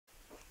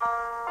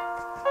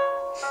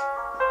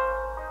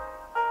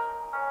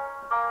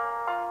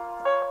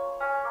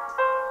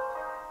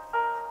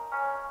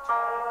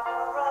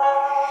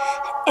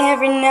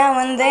Every now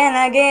and then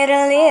I get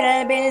a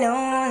little bit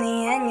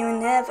lonely and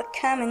you're never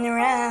coming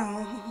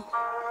around.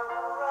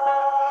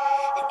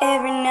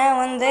 Every now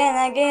and then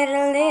I get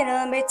a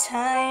little bit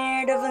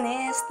tired of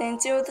listening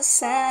to the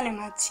sound of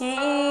my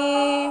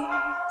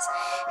tears.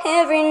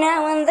 Every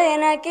now and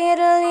then I get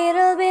a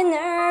little bit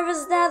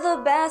nervous that the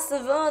best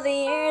of all the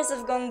years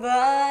have gone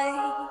by.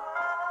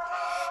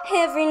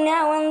 Every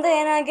now and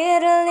then I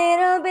get a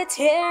little bit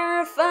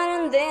terrified,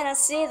 and then I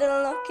see the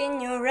look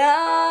in your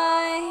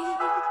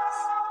eyes.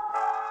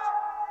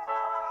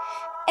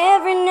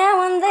 Every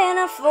now and then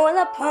I fall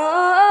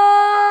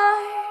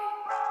apart.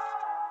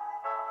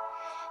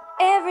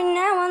 Every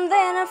now and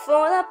then I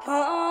fall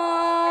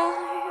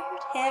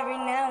apart. Every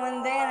now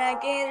and then I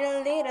get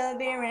a little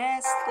bit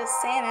restless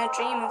and I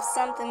dream of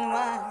something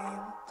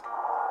wild.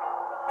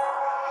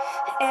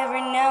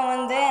 Every now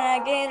and then I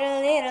get a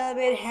little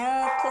bit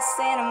helpless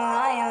and I'm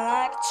lying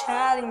like a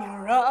child in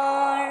your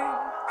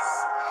arms.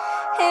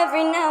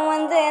 Every now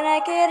and then I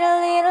get a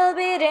little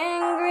bit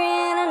angry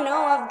and I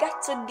know I've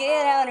got to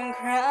get out and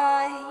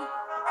cry.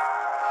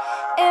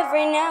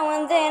 Every now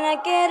and then I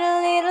get a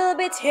little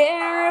bit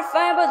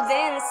terrified, but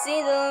then I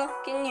see the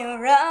look in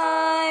your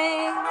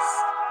eyes.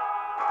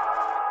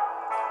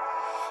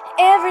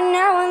 Every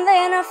now and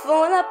then I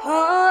fall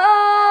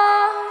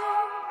apart.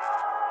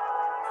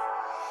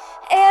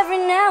 Every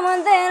now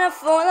and then I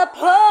fall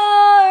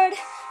apart.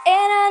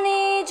 And I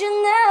need you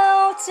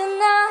now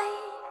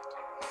tonight.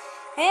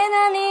 And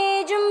I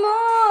need you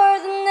more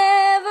than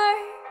ever.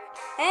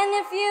 And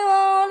if you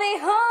only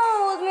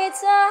hold me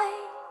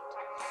tight,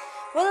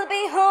 we'll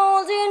be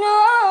holding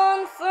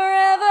on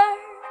forever.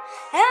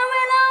 And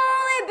we'll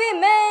only be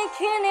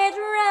making it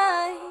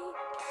right.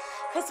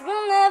 'Cause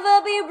we'll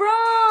never be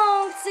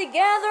wrong.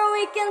 Together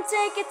we can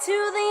take it to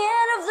the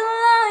end of the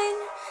line.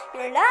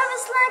 Your love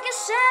is like a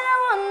shadow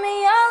on me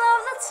all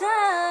of the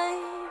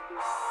time.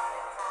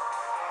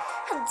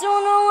 I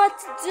don't know what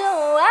to do,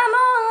 I'm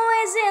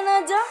always in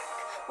the dark.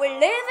 We're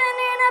living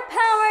in a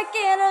power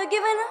grid,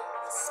 giving up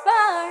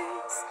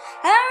sparks.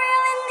 I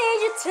really need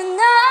you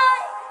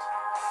tonight.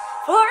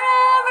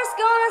 Forever's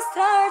gonna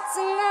start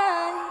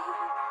tonight.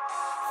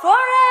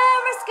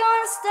 Forever's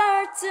gonna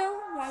start too.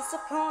 Once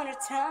upon a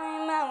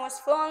time I was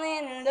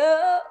falling in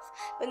love,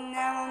 but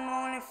now I'm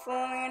only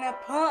falling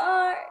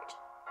apart.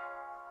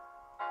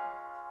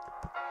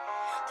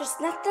 There's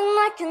nothing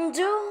I can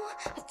do,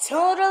 a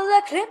total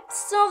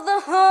eclipse of the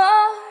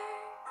heart.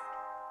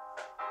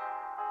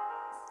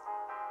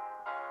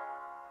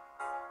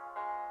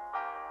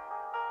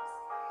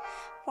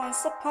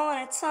 Once upon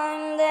a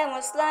time there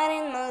was light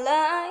in my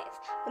life,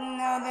 but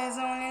now there's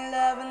only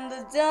love in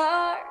the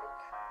dark.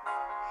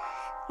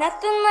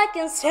 Nothing I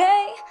can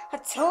say, a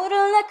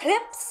total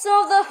eclipse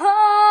of the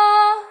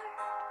heart.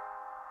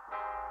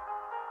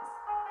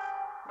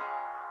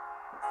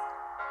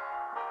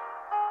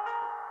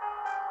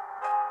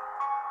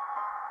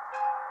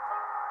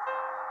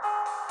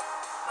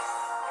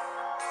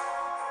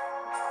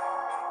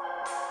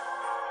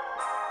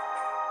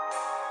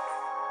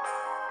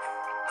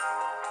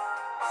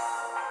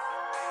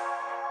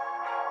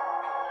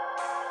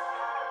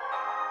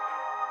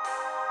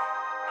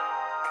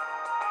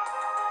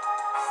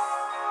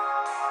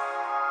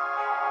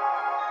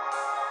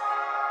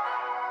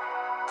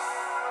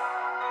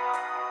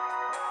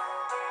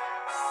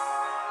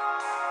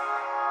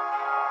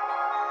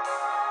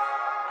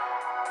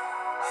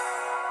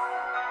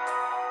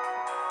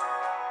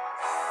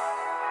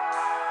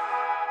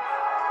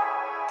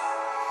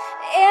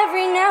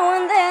 Every now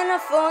and then I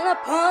fall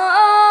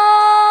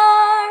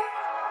apart.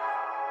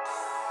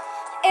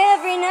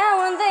 Every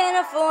now and then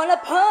I fall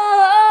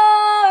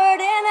apart.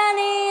 And I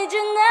need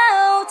you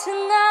now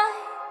tonight.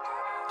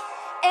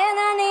 And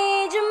I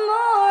need you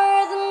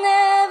more than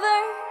ever.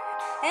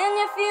 And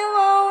if you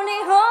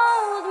only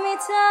hold me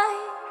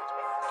tight,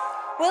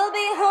 we'll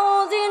be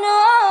holding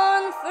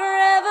on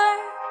forever.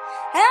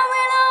 And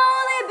we'll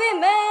only be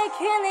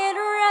making it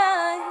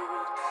right.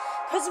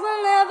 'Cause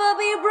we'll never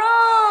be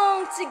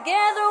wrong.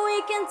 Together we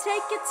can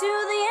take it to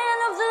the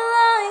end of the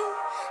line.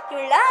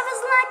 Your love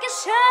is like a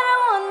shadow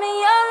on me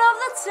all of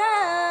the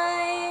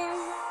time.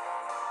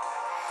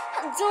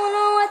 I don't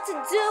know what to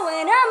do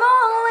and I'm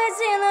always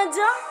in the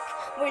dark.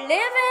 We're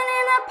living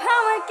in a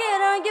power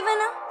grid,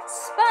 giving up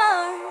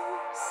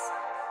sparks.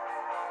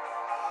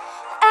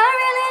 I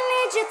really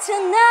need you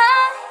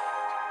tonight.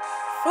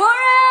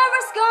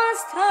 Forever's gonna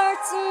start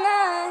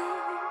tonight.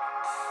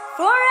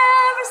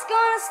 Forever's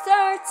gonna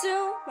start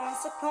too.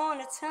 Once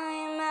upon a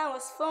time I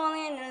was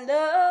falling in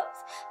love,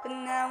 but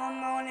now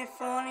I'm only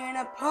falling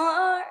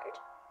apart.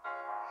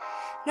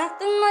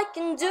 Nothing I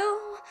can do,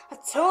 a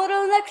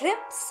total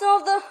eclipse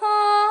of the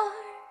heart.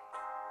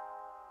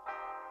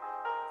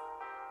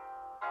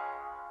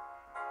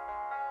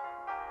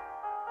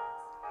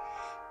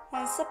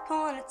 Once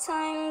upon a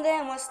time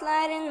there was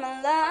light in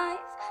my life,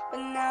 but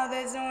now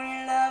there's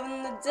only love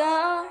in the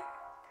dark.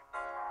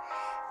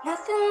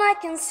 Nothing I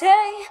can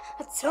say,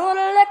 a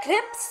total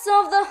eclipse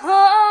of the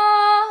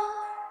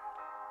heart.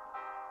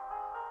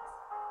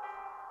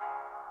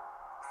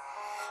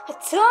 a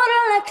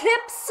total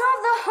eclipse of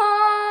the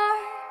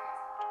heart.